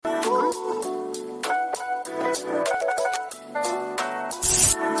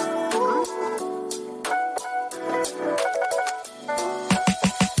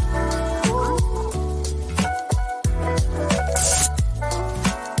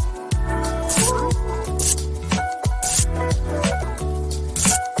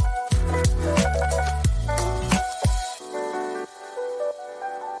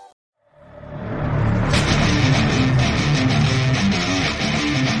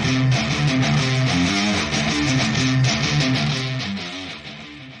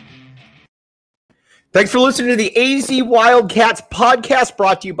Thanks for listening to the AZ Wildcats podcast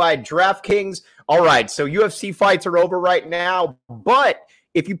brought to you by DraftKings. All right, so UFC fights are over right now, but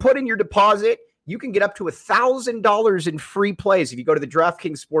if you put in your deposit, you can get up to $1,000 in free plays if you go to the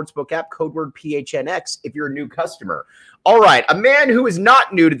DraftKings Sportsbook app, code word PHNX, if you're a new customer. All right, a man who is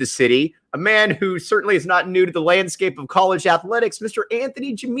not new to the city, a man who certainly is not new to the landscape of college athletics, Mr.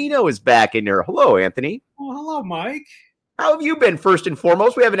 Anthony Gimino is back in here. Hello, Anthony. Well, hello, Mike. How have you been, first and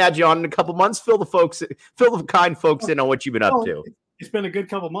foremost? We haven't had you on in a couple months. Fill the kind folks in on what you've been up to. It's been a good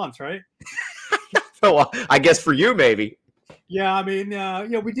couple months, right? So I guess for you, maybe. Yeah, I mean,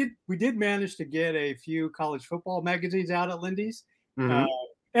 we did manage to get a few college football magazines out at Lindy's, and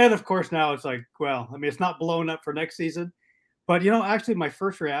of course now it's like, well, I mean, it's not blown up for next season, but actually, my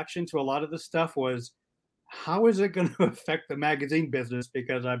first reaction to a lot of this stuff was, how is it going to affect the magazine business?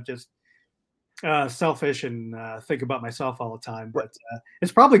 Because I'm just selfish and think about myself all the time, but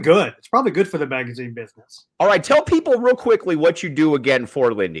it's probably good. It's probably good for the magazine business. All right, tell people real quickly what you do again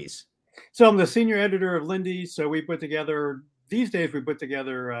for Lindy's. So I'm the senior editor of Lindy's. So these days we put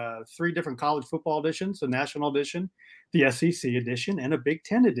together 3 different college football editions: the national edition, the SEC edition, and a Big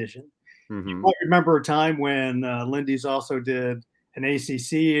Ten edition. Mm-hmm. You might remember a time when Lindy's also did an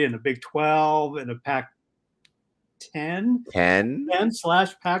ACC and a Big 12 and a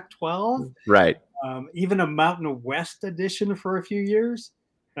Pac-10/Pac-12. Right. Even a Mountain West edition for a few years.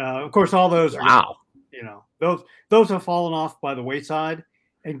 Of course, all those are, those have fallen off by the wayside.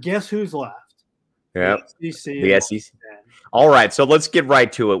 And guess who's left? Yeah, the SEC. All right, so let's get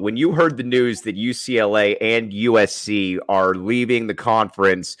right to it. When you heard the news that UCLA and USC are leaving the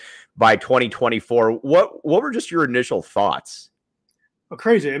conference by 2024, what were just your initial thoughts? Well,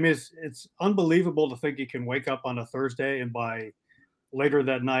 crazy. I mean, it's unbelievable to think you can wake up on a Thursday and by later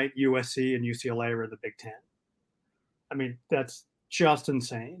that night, USC and UCLA are in the Big Ten. I mean, that's just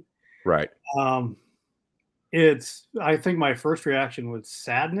insane. Right. I think my first reaction was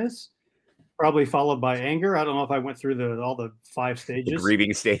sadness, probably followed by anger. I don't know if I went through all the 5 stages. The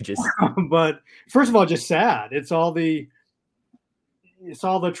grieving stages. But first of all, just sad. It's all the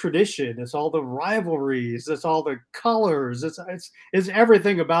tradition. It's all the rivalries. It's all the colors. It's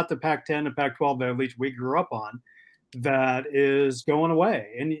everything about the Pac-10 and Pac-12 that at least we grew up on that is going away.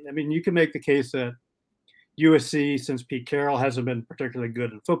 And I mean, you can make the case that USC, since Pete Carroll, hasn't been particularly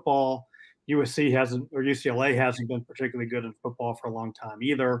good in football. UCLA hasn't been particularly good in football for a long time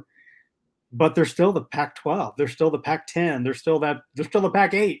either. But they're still the Pac-12. They're still the Pac-10. They're still the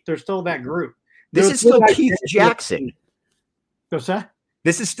Pac-8. They're still that group. This is still Keith Jackson. What's that?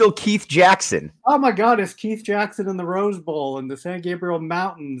 This is still Keith Jackson. Oh my God, it's Keith Jackson in the Rose Bowl and the San Gabriel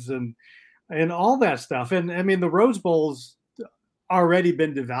Mountains and all that stuff. And I mean, the Rose Bowl's already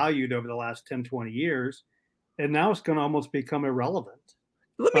been devalued over the last 10, 20 years. And now it's going to almost become irrelevant.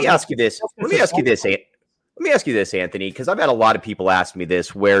 Let me ask you this, Anthony, because I've had a lot of people ask me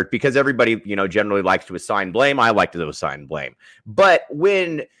this because everybody, generally likes to assign blame. I like to assign blame. But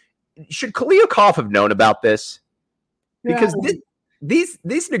should Kaliakov have known about this? Because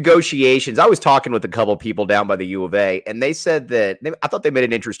these negotiations, I was talking with a couple of people down by the U of A, and they said that I thought they made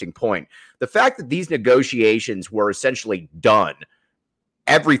an interesting point. The fact that these negotiations were essentially done,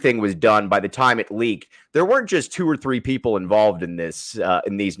 everything was done by the time it leaked. There weren't just 2 or 3 people involved in this,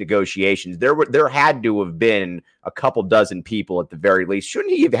 in these negotiations. There had to have been a couple dozen people at the very least.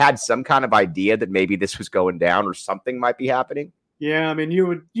 Shouldn't he have had some kind of idea that maybe this was going down or something might be happening? Yeah, I mean,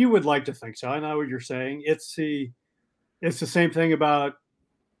 you would like to think so. I know what you're saying. It's the same thing about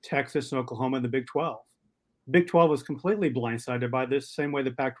Texas and Oklahoma in the Big 12. Big 12 was completely blindsided by this, same way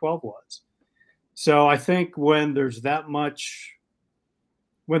the Pac-12 was. So I think when there's that much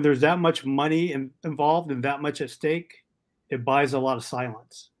money involved and that much at stake, it buys a lot of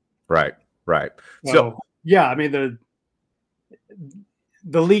silence. Right. So yeah, I mean,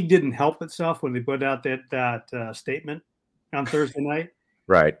 the league didn't help itself when they put out that statement on Thursday night.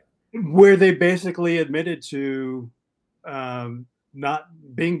 Right. Where they basically admitted to not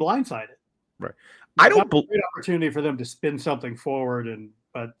being blindsided. Right. I don't believe great opportunity for them to spin something forward,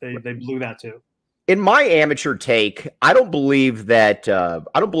 but they blew that too. In my amateur take, I don't believe that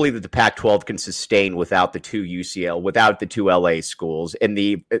the Pac-12 can sustain without the 2 UCL, without the 2 LA schools. And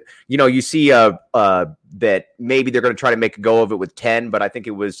you see that maybe they're going to try to make a go of it with 10, but I think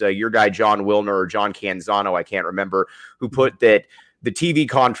it was your guy John Wilner or John Canzano, I can't remember, who put that the TV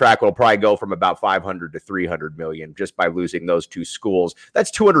contract will probably go from about 500 to 300 million just by losing those 2 schools.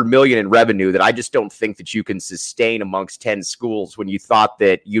 That's 200 million in revenue that I just don't think that you can sustain amongst 10 schools when you thought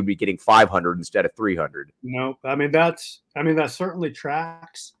that you'd be getting 500 instead of 300. No, I mean, that certainly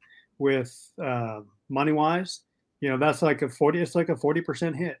tracks with money wise. That's like it's like a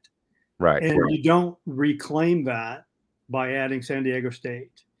 40% hit. Right. And you don't reclaim that by adding San Diego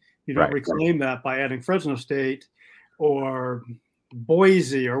State. You don't reclaim that by adding Fresno State or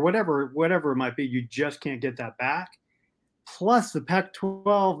Boise or whatever it might be. You just can't get that back. Plus the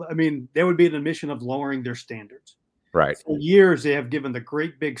Pac-12, I mean, there would be an admission of lowering their standards. Right. For years, they have given the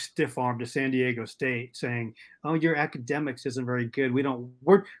great big stiff arm to San Diego State, saying, "Oh, your academics isn't very good.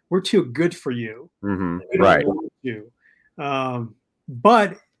 We're too good for you. Mm-hmm. We don't want you."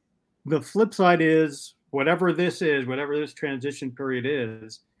 But the flip side is, whatever this transition period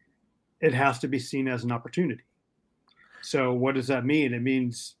is, it has to be seen as an opportunity. So, what does that mean? It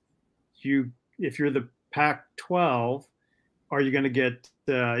means if you're the Pac-12, are you going to get?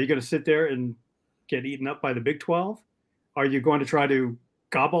 You're going to sit there and get eaten up by the Big 12? Are you going to try to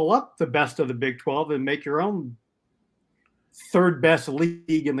gobble up the best of the Big 12 and make your own third best league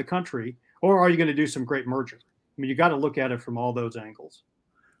in the country? Or are you going to do some great merger? I mean, you got to look at it from all those angles.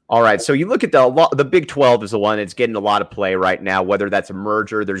 All right, so you look at the Big 12 is the one that's getting a lot of play right now, whether that's a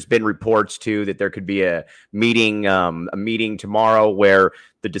merger. There's been reports, too, that there could be a meeting tomorrow where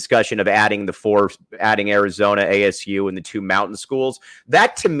the discussion of adding Arizona, ASU, and the two mountain schools.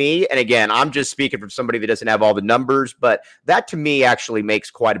 That, to me, and again, I'm just speaking from somebody that doesn't have all the numbers, but that, to me, actually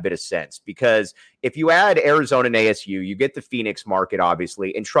makes quite a bit of sense because if you add Arizona and ASU, you get the Phoenix market,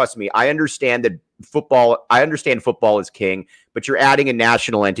 obviously, and trust me, I understand football is king, but you're adding a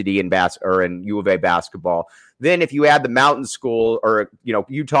national entity in U of A basketball. Then if you add the mountain school or,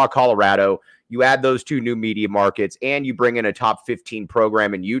 Utah, Colorado, you add those two new media markets and you bring in a top 15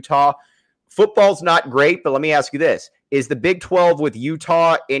 program in Utah. Football's not great, but let me ask you this. Is the Big 12 with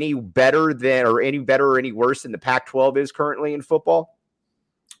Utah any better or any worse than the Pac-12 is currently in football?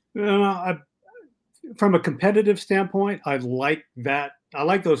 From a competitive standpoint, I like that. I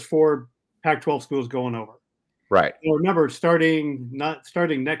like those four Pac-12 schools going over. Right. Remember, not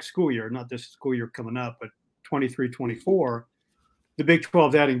starting next school year, not this school year coming up, but 23-24, the Big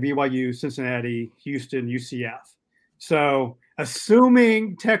 12 is adding BYU, Cincinnati, Houston, UCF. So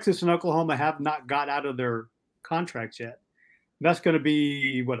assuming Texas and Oklahoma have not got out of their contracts yet, that's going to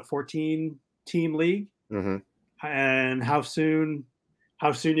be, a 14-team league? Mm-hmm. And how soon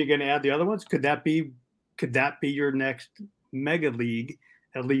you're going to add the other ones? Could that be your next mega league,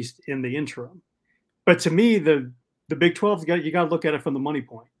 at least in the interim? But to me, the Big 12, you got to look at it from the money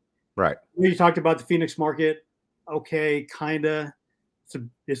point. Right. You talked about the Phoenix market. Okay, kind of.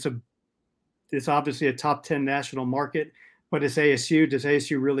 It's obviously a top 10 national market, but it's ASU. Does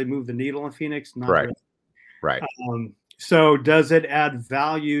ASU really move the needle in Phoenix? Not right. Really. Right. So does it add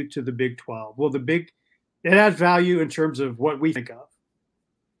value to the Big 12? Well, it adds value in terms of what we think of.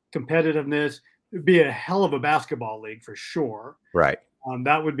 Competitiveness. It'd be a hell of a basketball league for sure. Right.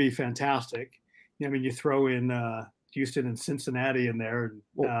 That would be fantastic. I mean, you throw in Houston and Cincinnati in there.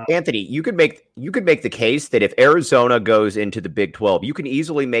 Well, Anthony, you could make the case that if Arizona goes into the Big 12, you can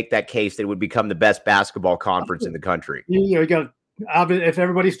easily make that case that it would become the best basketball conference in the country. You got, if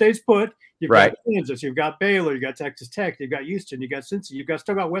everybody stays put, you've right. got Kansas, you've got Baylor, you got Texas Tech, you've got Houston, you got Cincinnati,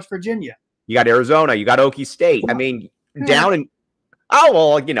 still got West Virginia. You got Arizona, you got Okie State. I mean, down in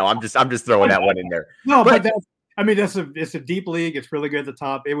I'm just throwing that one in there. No, but it's a deep league. It's really good at the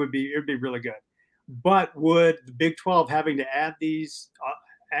top. It would be really good. But would the Big 12 having to add these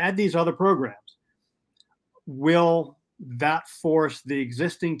other programs, will that force the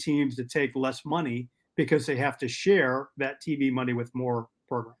existing teams to take less money because they have to share that TV money with more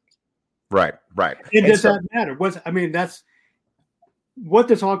programs? Right. And does that matter? That's what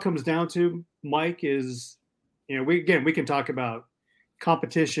this all comes down to, Mike, is, we can talk about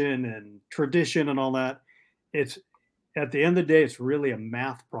competition and tradition and all that. It's at the end of the day, it's really a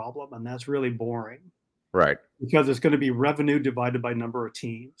math problem, and that's really boring. Right. Because it's going to be revenue divided by number of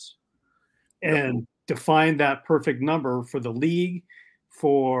teams. And to find that perfect number for the league,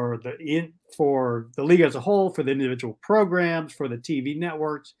 for the league as a whole, for the individual programs, for the TV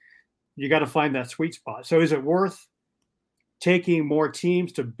networks, you got to find that sweet spot. So is it worth taking more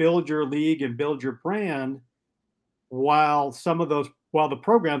teams to build your league and build your brand while the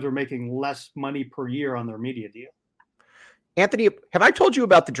programs are making less money per year on their media deal? Anthony, have I told you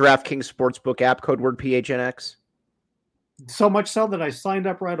about the DraftKings Sportsbook app, code word PHNX? So much so that I signed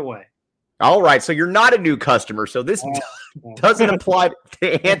up right away. All right, so you're not a new customer, so this doesn't apply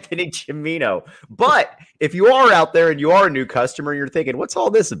to Anthony Gimino. But if you are out there and you are a new customer and you're thinking, what's all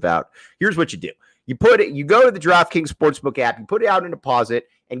this about? Here's what you do. You go to the DraftKings Sportsbook app, you put it out in deposit,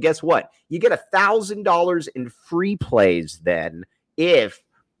 and guess what? You get $1,000 in free plays then, if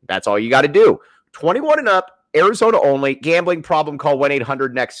that's all you got to do. 21 and up. Arizona only. Gambling problem, call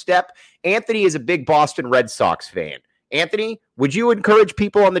 1-800-NEXT-STEP. Anthony is a big Boston Red Sox fan. Anthony, would you encourage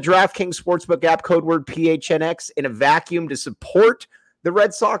people on the DraftKings Sportsbook app, code word PHNX, in a vacuum to support the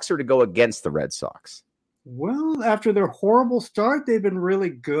Red Sox or to go against the Red Sox? Well, after their horrible start, they've been really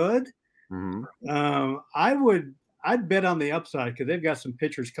good. Mm-hmm. I'd bet on the upside because they've got some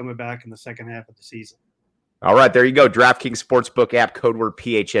pitchers coming back in the second half of the season. All right, there you go. DraftKings Sportsbook app, code word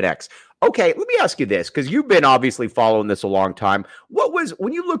PHNX. Okay, let me ask you this, because you've been obviously following this a long time.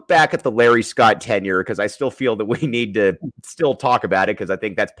 When you look back at the Larry Scott tenure, because I still feel that we need to still talk about it, because I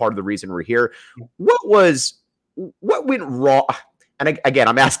think that's part of the reason we're here. What went wrong? And again,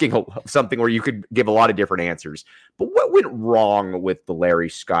 I'm asking something where you could give a lot of different answers, but what went wrong with the Larry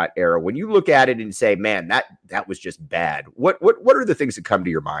Scott era? When you look at it and say, man, that was just bad. What are the things that come to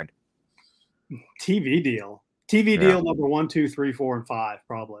your mind? TV deal number 1, 2, 3, 4, and 5,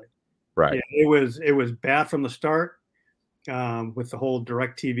 probably. Right. Yeah, it was bad from the start with the whole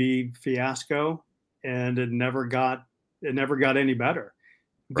DirecTV fiasco, and it never got any better.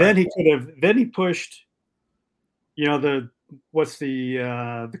 Right. Then he pushed, the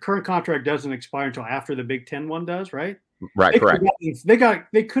current contract doesn't expire until after the Big Ten one does, right? Right, correct.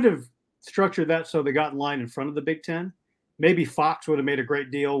 They could have structured that so they got in line in front of the Big Ten. Maybe Fox would have made a great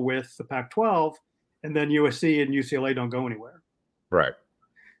deal with the Pac-12, and then USC and UCLA don't go anywhere. Right.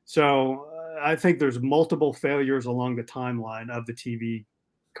 So I think there's multiple failures along the timeline of the TV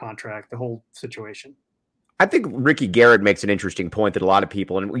contract, the whole situation. I think Ricky Garrett makes an interesting point that a lot of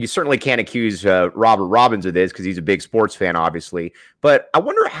people, and you certainly can't accuse Robert Robbins of this because he's a big sports fan, obviously. But I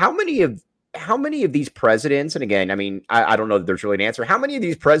wonder how many of these presidents, and again, I mean, I don't know that there's really an answer. How many of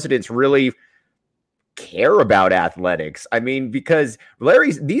these presidents really care about athletics? I mean, because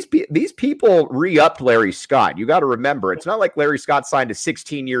these people re-upped Larry Scott. You got to remember, it's not like Larry Scott signed a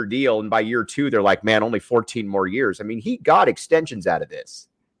 16-year deal and by year 2 they're like, man, only 14 more years. I mean, he got extensions out of this.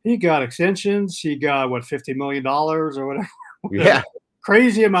 He got extensions. He got $50 million or whatever. Yeah,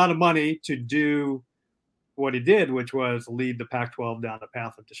 crazy amount of money to do what he did, which was lead the Pac-12 down the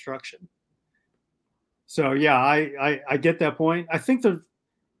path of destruction. So yeah, I get that point. I think there's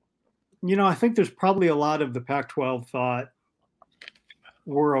probably a lot of the Pac-12 thought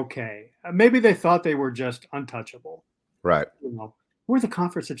we're okay. Maybe they thought they were just untouchable. Right. We're the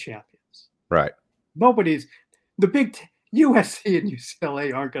Conference of Champions. Right. The Big USC and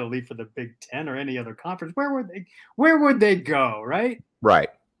UCLA aren't going to leave for the Big Ten or any other conference. Where would they go? Right. Right.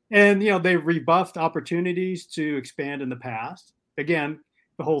 And, they rebuffed opportunities to expand in the past. Again,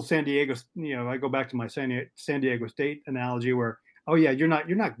 the whole San Diego, I go back to my San Diego State analogy where, oh yeah, you're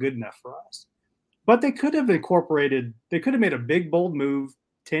not good enough for us. But they could have made a big, bold move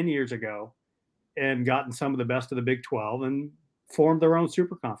 10 years ago and gotten some of the best of the Big 12 and formed their own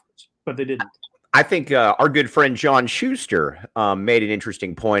super conference, but they didn't. I think our good friend John Schuster made an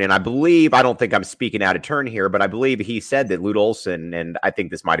interesting point, and I don't think I'm speaking out of turn here, but I believe he said that Lute Olson, and I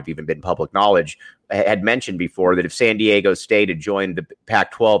think this might have even been public knowledge, had mentioned before that if San Diego State had joined the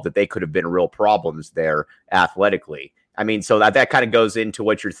Pac-12, that they could have been real problems there athletically. I mean, so that kind of goes into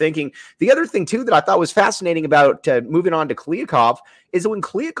what you're thinking. The other thing, too, that I thought was fascinating about moving on to Kliavkoff is that when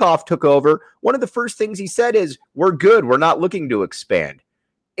Kliavkoff took over, one of the first things he said is, we're good. We're not looking to expand.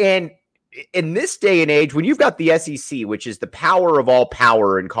 And in this day and age, when you've got the SEC, which is the power of all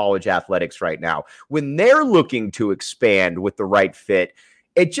power in college athletics right now, when they're looking to expand with the right fit,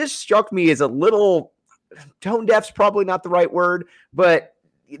 it just struck me as a little tone deaf's probably not the right word, but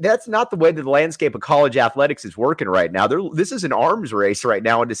that's not the way that the landscape of college athletics is working right now. This is an arms race right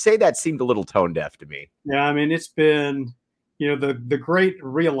now. And to say that seemed a little tone deaf to me. Yeah. I mean, it's been, the great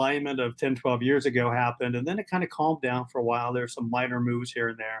realignment of 10, 12 years ago happened, and then it kind of calmed down for a while. There's some minor moves here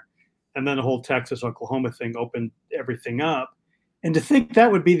and there. And then the whole Texas-Oklahoma thing opened everything up. And to think that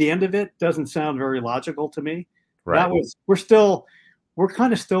would be the end of it doesn't sound very logical to me. Right. We're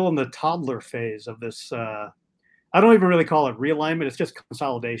kind of still in the toddler phase of this. I don't even really call it realignment. It's just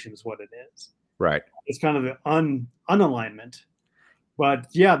consolidation is what it is. Right. It's kind of the unalignment. But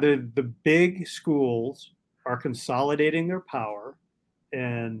yeah, the big schools are consolidating their power.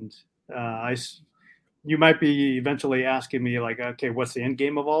 And you might be eventually asking me like, okay, what's the end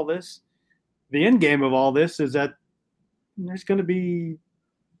game of all this? The end game of all this is that there's going to be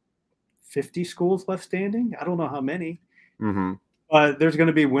 50 schools left standing. I don't know how many, but there's going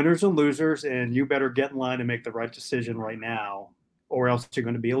to be winners and losers, and you better get in line and make the right decision right now, or else you're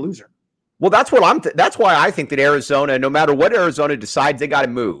going to be a loser. Well, that's why I think that Arizona, no matter what Arizona decides, they got to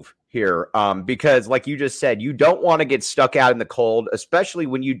move here, because like you just said, you don't want to get stuck out in the cold, especially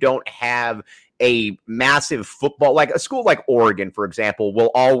when you don't have a massive football, like a school like Oregon, for example,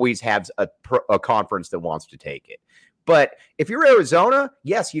 will always have a conference that wants to take it. But if you're Arizona,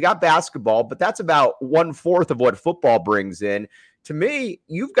 yes, you got basketball, but that's about 1/4 of what football brings in. To me,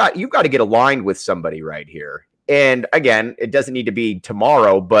 you've got to get aligned with somebody right here. And again, it doesn't need to be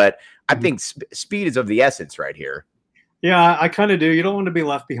tomorrow, but I think speed is of the essence right here. Yeah, I kind of do. You don't want to be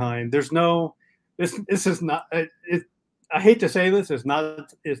left behind. There's no, this is not, I hate to say this, it's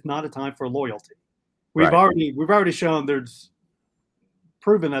not a time for loyalty. We've already shown there's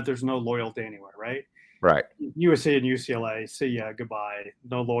proven that there's no loyalty anywhere, right? Right. USC and UCLA, see ya, goodbye.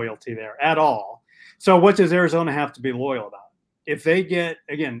 No loyalty there at all. So what does Arizona have to be loyal about? If they get,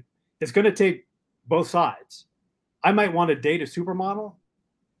 again, it's going to take both sides. I might want to date a supermodel,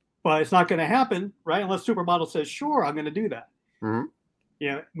 but it's not going to happen, right? Unless supermodel says, sure, I'm going to do that.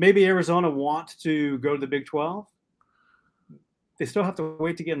 Mm-hmm. Maybe Arizona wants to go to the Big 12. They still have to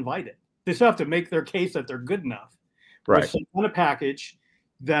wait to get invited. They still have to make their case that they're good enough. Right. With some kind of package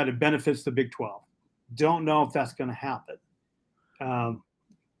that it benefits the Big 12. Don't know if that's going to happen.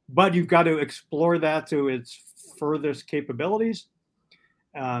 But you've got to explore that to its furthest capabilities.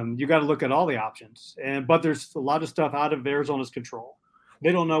 You got to look at all the options. But there's a lot of stuff out of Arizona's control.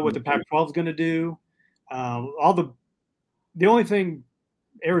 They don't know what the Pac-12 is going to do. The only thing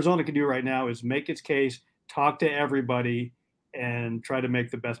Arizona can do right now is make its case, talk to everybody, and try to make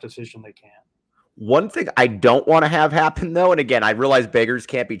the best decision they can. One thing I don't want to have happen, though, and again, I realize beggars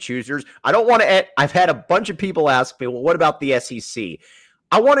can't be choosers. I don't want to. I've had a bunch of people ask me, well, what about the SEC?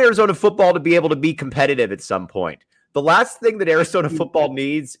 I want Arizona football to be able to be competitive at some point. The last thing that Arizona football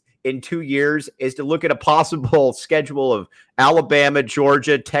needs in 2 years is to look at a possible schedule of Alabama,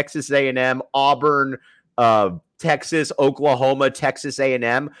 Georgia, Texas A&M, Auburn, Texas, Oklahoma, Texas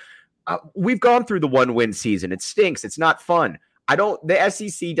A&M. We've gone through the 1-win season. It stinks. It's not fun. The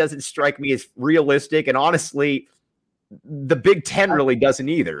SEC doesn't strike me as realistic, and honestly, the Big Ten really doesn't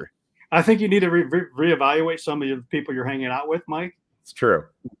either. I think you need to reevaluate some of the people you're hanging out with, Mike. It's true.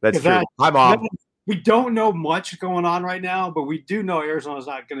 That's true. Hi, Mom. We don't know much going on right now, but we do know Arizona's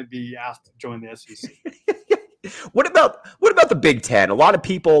not going to be asked to join the SEC. What about the Big Ten? A lot of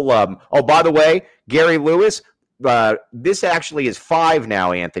people. By the way, Gary Lewis. This actually is 5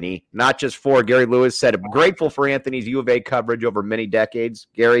 now, Anthony, not just 4. Gary Lewis said, I'm grateful for Anthony's U of A coverage over many decades.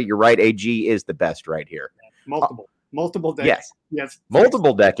 Gary, you're right. AG is the best right here. Multiple decades. Yes.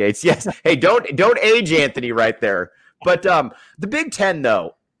 Multiple decades. Yes. Hey, don't age Anthony right there. But the Big Ten,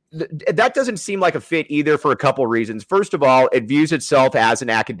 though, that doesn't seem like a fit either for a couple reasons. First of all, it views itself as an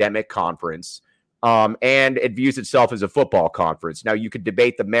academic conference. And it views itself as a football conference. Now, you could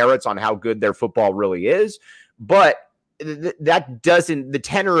debate the merits on how good their football really is, but the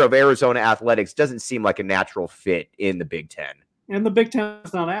tenor of Arizona athletics doesn't seem like a natural fit in the Big Ten. And the Big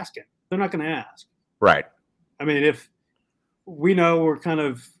Ten's not asking. They're not going to ask. Right. I mean, if we know we're kind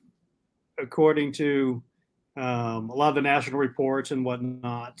of, according to a lot of the national reports and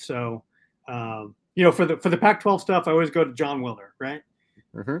whatnot. So, for the Pac-12 stuff, I always go to John Wilner, right?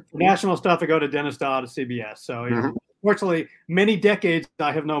 Mm-hmm. For national stuff, I go to Dennis Dodd at CBS. So, fortunately, many decades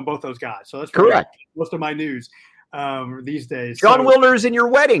I have known both those guys. So that's correct. Most of my news these days. John Wilner's in your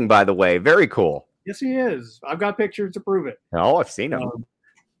wedding, by the way. Very cool. Yes, he is. I've got pictures to prove it. Oh, I've seen him.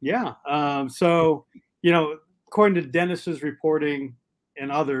 According to Dennis's reporting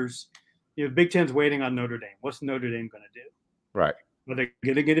and others, Big Ten's waiting on Notre Dame. What's Notre Dame going to do? Right. Are they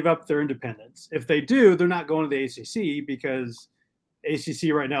going to give up their independence? If they do, they're not going to the ACC because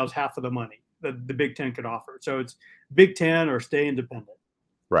ACC right now is half of the money that the Big Ten could offer. So it's Big Ten or stay independent.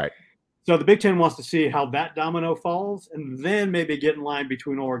 Right. So the Big Ten wants to see how that domino falls and then maybe get in line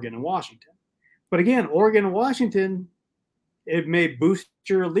between Oregon and Washington. But again, Oregon and Washington, it may boost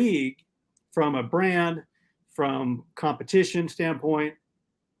your league from a brand, from competition standpoint.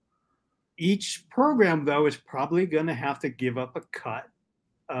 Each program, though, is probably going to have to give up a cut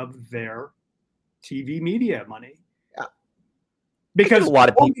of their TV media money. Yeah. Because a lot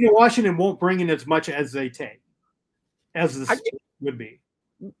of people in Washington won't bring in as much as they take, as the state would be.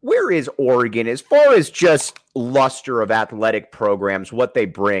 Where is Oregon as far as just luster of athletic programs, what they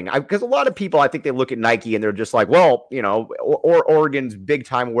bring? Because a lot of people, I think they look at Nike and they're just like, well, or Oregon's big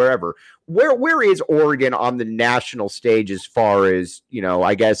time wherever. Where is Oregon on the national stage as far as,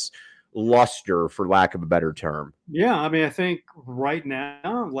 I guess, luster, for lack of a better term? Yeah, I mean, I think right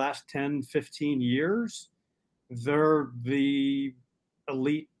now, last 10, 15 years, they're the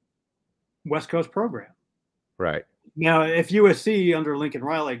elite West Coast program. Right. Now, if USC under Lincoln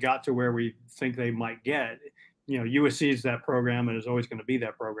Riley got to where we think they might get, USC is that program and is always going to be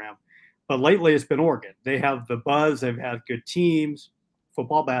that program. But lately it's been Oregon. They have the buzz. They've had good teams,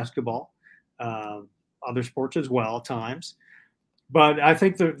 football, basketball, other sports as well at times. But I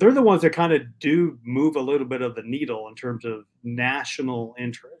think they're the ones that kind of do move a little bit of the needle in terms of national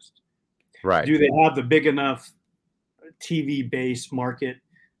interest. Right. Do they have the big enough TV-based market?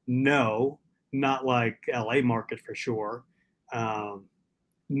 No, not like LA market for sure.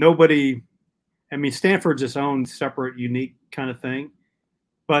 Nobody, I mean, Stanford's its own separate, unique kind of thing,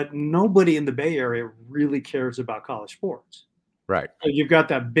 but nobody in the Bay Area really cares about college sports. Right. So you've got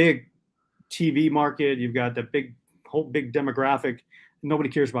that big TV market, you've got that whole big demographic. Nobody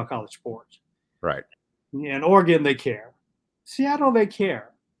cares about college sports. Right. In Oregon, they care. Seattle, they care.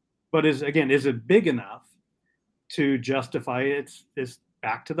 But is it big enough to justify it? It's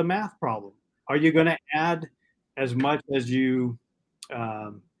back to the math problem. Are you going to add as much as you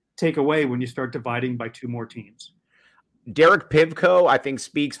take away when you start dividing by two more teams? Derek Pivko, I think,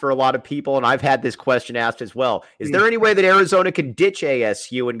 speaks for a lot of people, and I've had this question asked as well. Is there any way that Arizona can ditch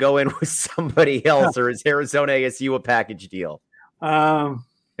ASU and go in with somebody else, or is Arizona ASU a package deal? That's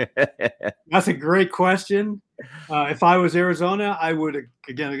a great question. If I was Arizona, I would,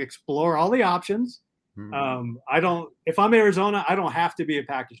 again, explore all the options. If I'm Arizona, I don't have to be a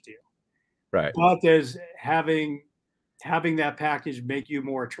package deal. Right. But does having that package make you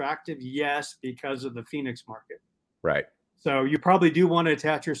more attractive? Yes, because of the Phoenix market. Right. So you probably do want to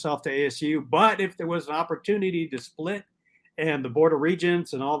attach yourself to ASU, but if there was an opportunity to split and the Board of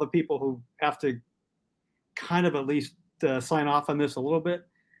Regents and all the people who have to kind of at least sign off on this a little bit,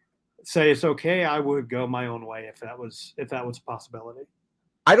 say it's okay, I would go my own way if that was a possibility.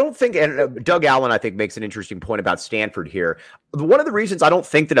 I don't think, and Doug Allen, I think, makes an interesting point about Stanford here. One of the reasons I don't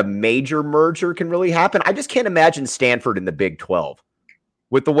think that a major merger can really happen, I just can't imagine Stanford in the Big 12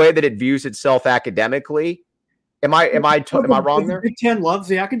 with the way that it views itself academically. Am I wrong there? Big Ten loves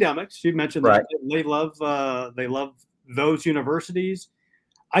the academics. You mentioned right. that they love those universities.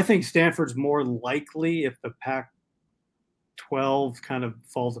 I think Stanford's more likely if the Pac-12 kind of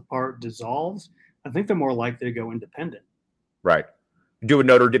falls apart, dissolves. I think they're more likely to go independent. Right.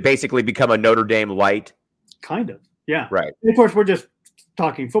 Basically become a Notre Dame light. Kind of. Yeah. Right. And of course, we're just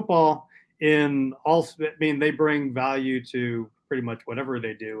talking football. They bring value to pretty much whatever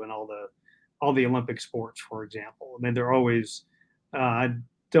they do and all the Olympic sports, for example. I mean, they're always, I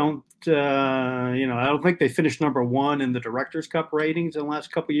don't think they finished number one in the Directors' Cup ratings in the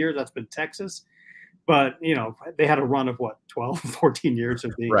last couple of years. That's been Texas. But, they had a run of 12, 14 years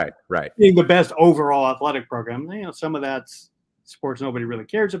of being the best overall athletic program. Some of that's sports nobody really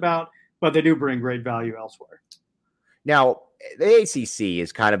cares about, but they do bring great value elsewhere. Now, the ACC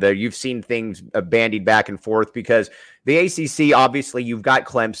is kind of you've seen things bandied back and forth because the ACC, obviously, you've got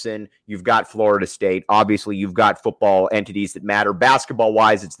Clemson, you've got Florida State, obviously, you've got football entities that matter.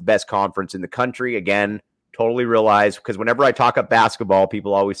 Basketball-wise, it's the best conference in the country. Again, totally realize, because whenever I talk up basketball,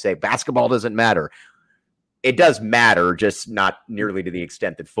 people always say, basketball doesn't matter. It does matter, just not nearly to the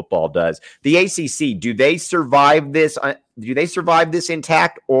extent that football does. The ACC, do they survive this?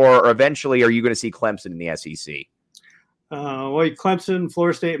 Intact, or eventually are you going to see Clemson in the SEC? Clemson,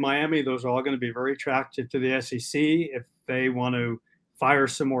 Florida State, Miami, those are all going to be very attractive to the SEC if they want to fire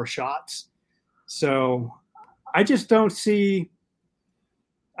some more shots. So I just don't see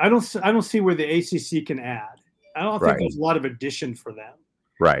where the ACC can add. I don't think there's a lot of addition for them.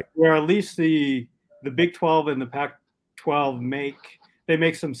 Right. Where at least the Big 12 and the Pac-12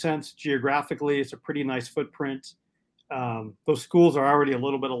 make some sense geographically. It's a pretty nice footprint. Those schools are already a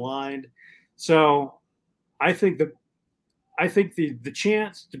little bit aligned. So I think the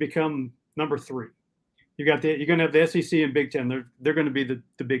chance to become number three, you're going to have the SEC and Big Ten. They're going to be the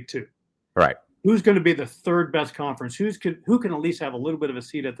big two. Right. Who's going to be the third best conference? Who can at least have a little bit of a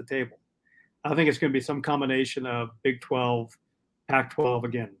seat at the table? I think it's going to be some combination of Big 12, Pac-12,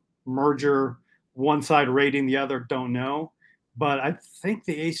 again, merger, one side rating the other, don't know. But I think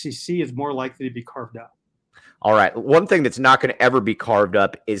the ACC is more likely to be carved out. All right. One thing that's not going to ever be carved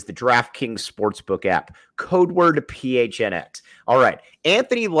up is the DraftKings Sportsbook app. Code word PHNX. All right.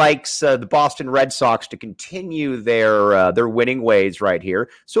 Anthony likes the Boston Red Sox to continue their winning ways right here.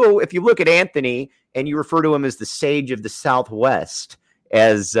 So if you look at Anthony and you refer to him as the sage of the Southwest,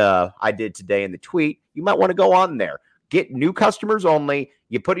 as I did today in the tweet, you might want to go on there. Get new customers only.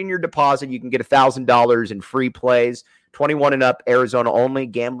 You put in your deposit, you can get $1,000 in free plays. 21 and up, Arizona only.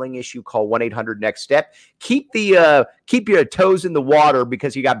 Gambling issue, call 1-800-NEXT-STEP. Keep your toes in the water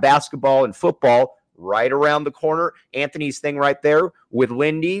because you got basketball and football right around the corner. Anthony's thing right there with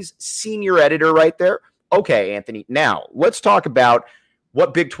Lindy's senior editor right there. Okay, Anthony, now let's talk about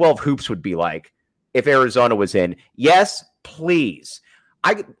what Big 12 hoops would be like if Arizona was in. Yes, please.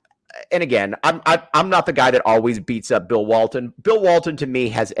 and again, I'm not the guy that always beats up Bill Walton. Bill Walton to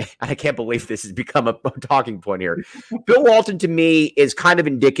me I can't believe this has become a talking point here. Bill Walton to me is kind of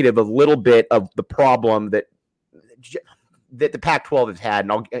indicative of a little bit of the problem that the Pac-12 has had.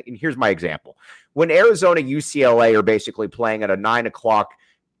 And here's my example. When Arizona, UCLA are basically playing at a 9:00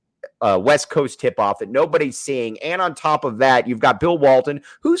 West Coast tip-off that nobody's seeing, and on top of that, you've got Bill Walton,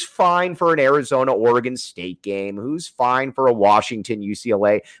 who's fine for an Arizona-Oregon State game, who's fine for a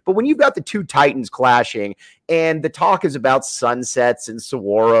Washington-UCLA, but when you've got the two Titans clashing, and the talk is about sunsets and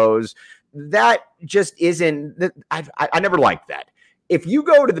saguaros, that just isn't. I never liked that. If you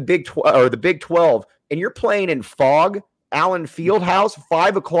go to the Big 12 and you're playing in fog, Allen Fieldhouse,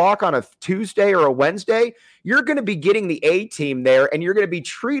 5:00 on a Tuesday or a Wednesday, you're going to be getting the A team there, and you're going to be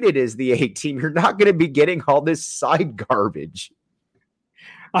treated as the A team. You're not going to be getting all this side garbage.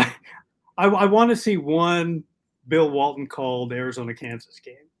 I want to see one Bill Walton called Arizona-Kansas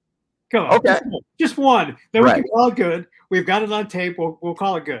game. Come on, okay, just one. Then we can call it good. We've got it on tape. We'll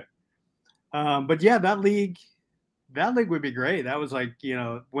call it good. But yeah, that league would be great. That was like,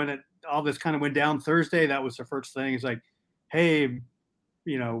 when all this kind of went down Thursday, that was the first thing. It's like, hey,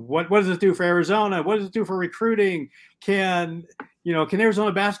 what does this do for Arizona? What does it do for recruiting? Can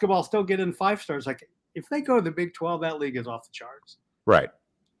Arizona basketball still get in 5 stars? Like, if they go to the Big 12, that league is off the charts. Right.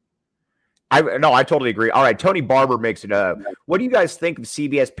 I totally agree. All right, Tony Barber makes it up. What do you guys think of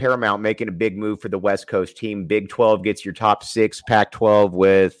CBS Paramount making a big move for the West Coast team? Big 12 gets your top 6, Pac-12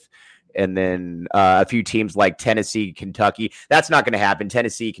 with, and then a few teams like Tennessee, Kentucky. That's not going to happen.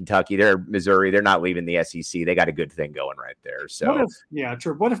 Tennessee, Kentucky, they're Missouri. They're not leaving the SEC. They got a good thing going right there. So,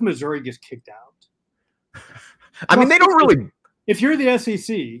 what if Missouri gets kicked out? I mean, they don't really. If you're the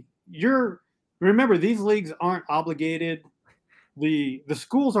SEC, remember, these leagues aren't obligated. The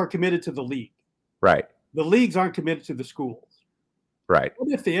schools are committed to the league. Right. The leagues aren't committed to the schools. Right. What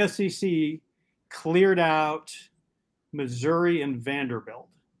if the SEC cleared out Missouri and Vanderbilt?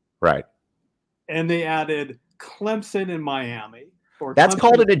 Right. And they added Clemson and Miami. That's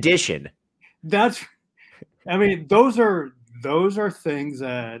called an addition. Those are things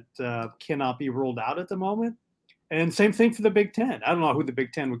that cannot be ruled out at the moment. And same thing for the Big Ten. I don't know who the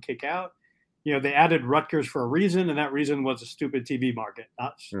Big Ten would kick out. They added Rutgers for a reason, and that reason was a stupid TV market,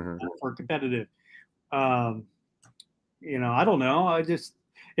 not for competitive. I don't know.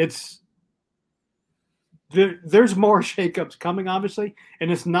 There's more shakeups coming, obviously, and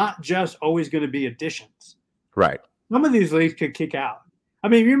it's not just always going to be additions. Right. Some of these leagues could kick out. I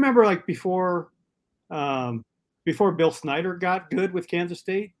mean, you remember like before Bill Snyder got good with Kansas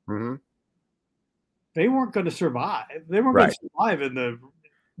State, they weren't going to survive. They weren't going to survive in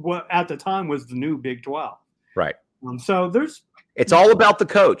what at the time was the new Big 12. Right. It's all about the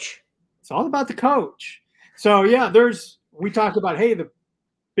coach. It's all about the coach. So yeah, we talked about, hey, the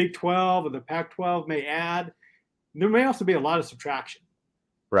Big 12 or the Pac-12 may add. There may also be a lot of subtraction.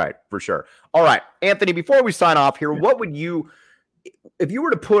 Right, for sure. All right, Anthony, before we sign off here, what would you, if you were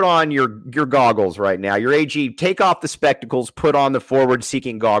to put on your goggles right now, your AG, take off the spectacles, put on the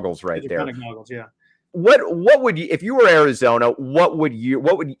forward-seeking goggles right there. Kind of goggles, yeah. What would you, if you were Arizona, what would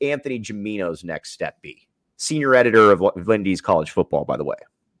Anthony Gimino's next step be? Senior editor of Lindy's College Football, by the way.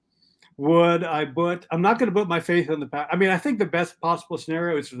 I'm not going to put my faith in the Pac. I mean, I think the best possible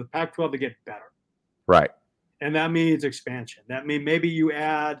scenario is for the Pac-12 to get better. Right. And that means expansion. That means maybe you're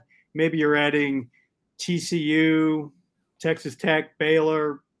adding TCU, Texas Tech,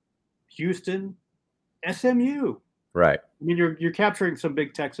 Baylor, Houston, SMU. Right. I mean, you're capturing some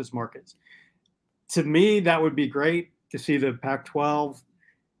big Texas markets. To me, that would be great to see the Pac-12,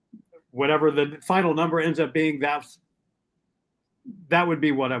 whatever the final number ends up being, that would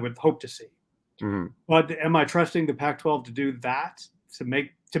be what I would hope to see. Mm-hmm. But am I trusting the Pac-12 to do that, to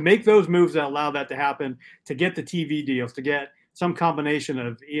make those moves that allow that to happen, to get the TV deals, to get some combination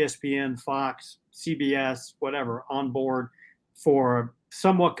of ESPN, Fox, CBS, whatever, on board for a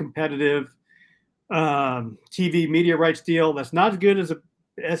somewhat competitive TV media rights deal that's not as good as a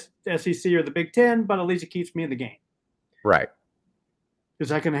SEC or the Big Ten, but at least it keeps me in the game. Right. Is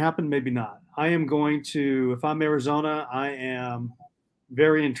that going to happen? Maybe not. If I'm Arizona, I am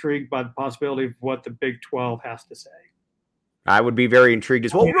very intrigued by the possibility of what the Big 12 has to say. I would be very intrigued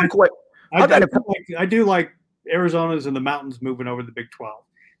as well. Real quick, I do like Arizona's in the mountains moving over to the Big 12.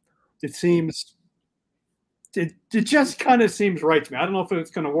 It just kind of seems right to me. I don't know if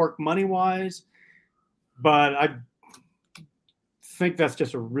it's going to work money-wise, but I think that's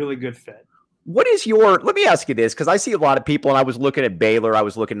just a really good fit. Let me ask you this, because I see a lot of people, and I was looking at Baylor, I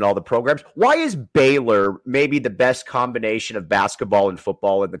was looking at all the programs. Why is Baylor maybe the best combination of basketball and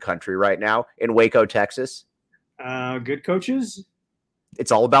football in the country right now in Waco, Texas? Good coaches.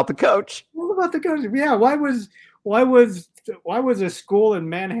 It's all about the coach. What about the coach? Yeah. Why was a school in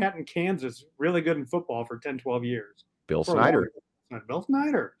Manhattan, Kansas really good in football for 10, 12 years? Bill Snyder. Bill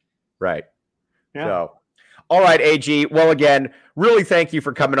Snyder. Right. Yeah. So, all right, AG. Well, again, really thank you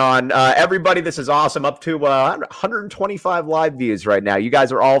for coming on. Everybody, this is awesome. Up to 125 live views right now. You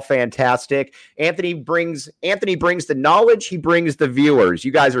guys are all fantastic. Anthony brings the knowledge. He brings the viewers.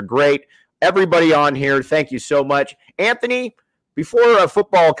 You guys are great. Everybody on here, thank you so much. Anthony, before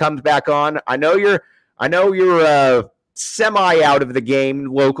football comes back on, I know you're semi out of the game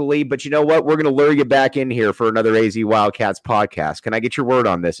locally, but you know what? We're going to lure you back in here for another AZ Wildcats podcast. Can I get your word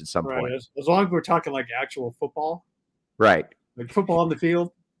on this at some point? As long as we're talking like actual football, right? Like football on the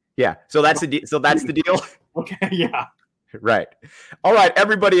field. Yeah. So that's the deal. Okay. Yeah. Right. All right,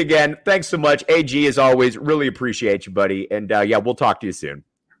 everybody. Again, thanks so much, AG. As always, really appreciate you, buddy. And yeah, we'll talk to you soon.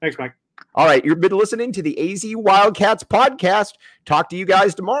 Thanks, Mike. All right, you've been listening to the AZ Wildcats podcast. Talk to you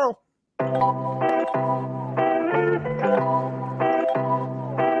guys tomorrow.